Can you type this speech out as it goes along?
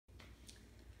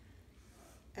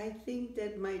I think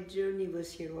that my journey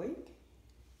was heroic.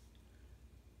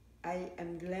 I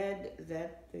am glad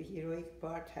that the heroic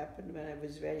part happened when I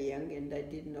was very young and I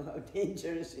didn't know how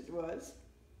dangerous it was.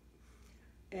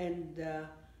 And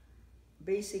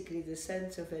basically the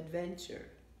sense of adventure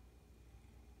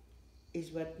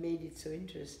is what made it so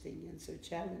interesting and so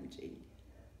challenging.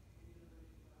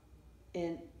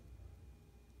 And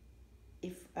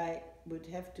if I would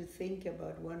have to think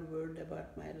about one word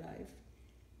about my life,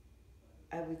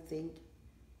 I would think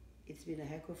it's been a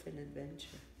heck of an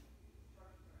adventure.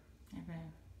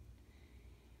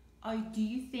 Do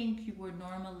you think you were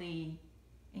normally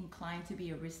inclined to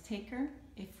be a risk taker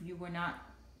if you were not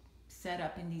set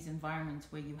up in these environments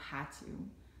where you had to?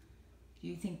 Do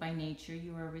you think by nature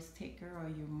you were a risk taker, or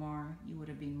you would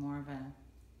have been more of a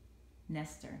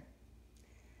nester?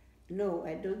 No,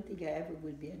 I don't think I ever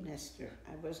would be a nester.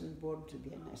 I wasn't born to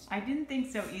be a nester. I didn't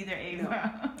think so either,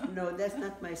 Eva. No, that's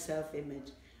not my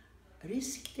self-image.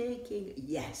 Risk-taking,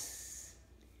 yes.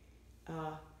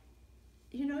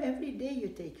 Every day you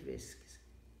take risks.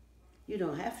 You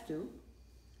don't have to.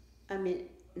 I mean,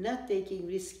 not taking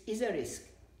risk is a risk.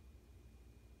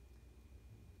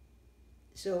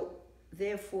 So,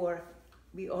 therefore,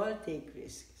 we all take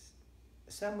risks.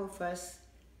 Some of us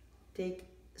take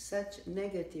such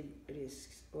negative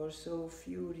risks, or so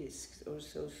few risks, or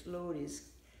so slow risks,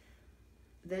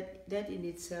 that in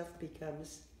itself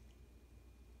becomes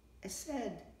a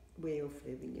sad way of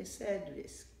living, a sad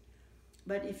risk.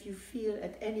 But if you feel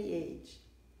at any age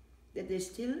that there's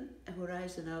still a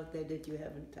horizon out there that you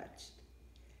haven't touched,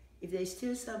 if there's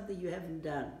still something you haven't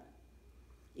done,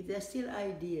 if there's still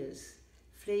ideas,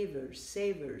 flavors,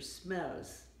 savors,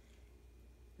 smells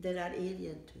that are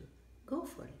alien to, go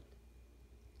for it.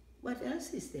 What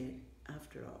else is there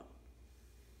after all?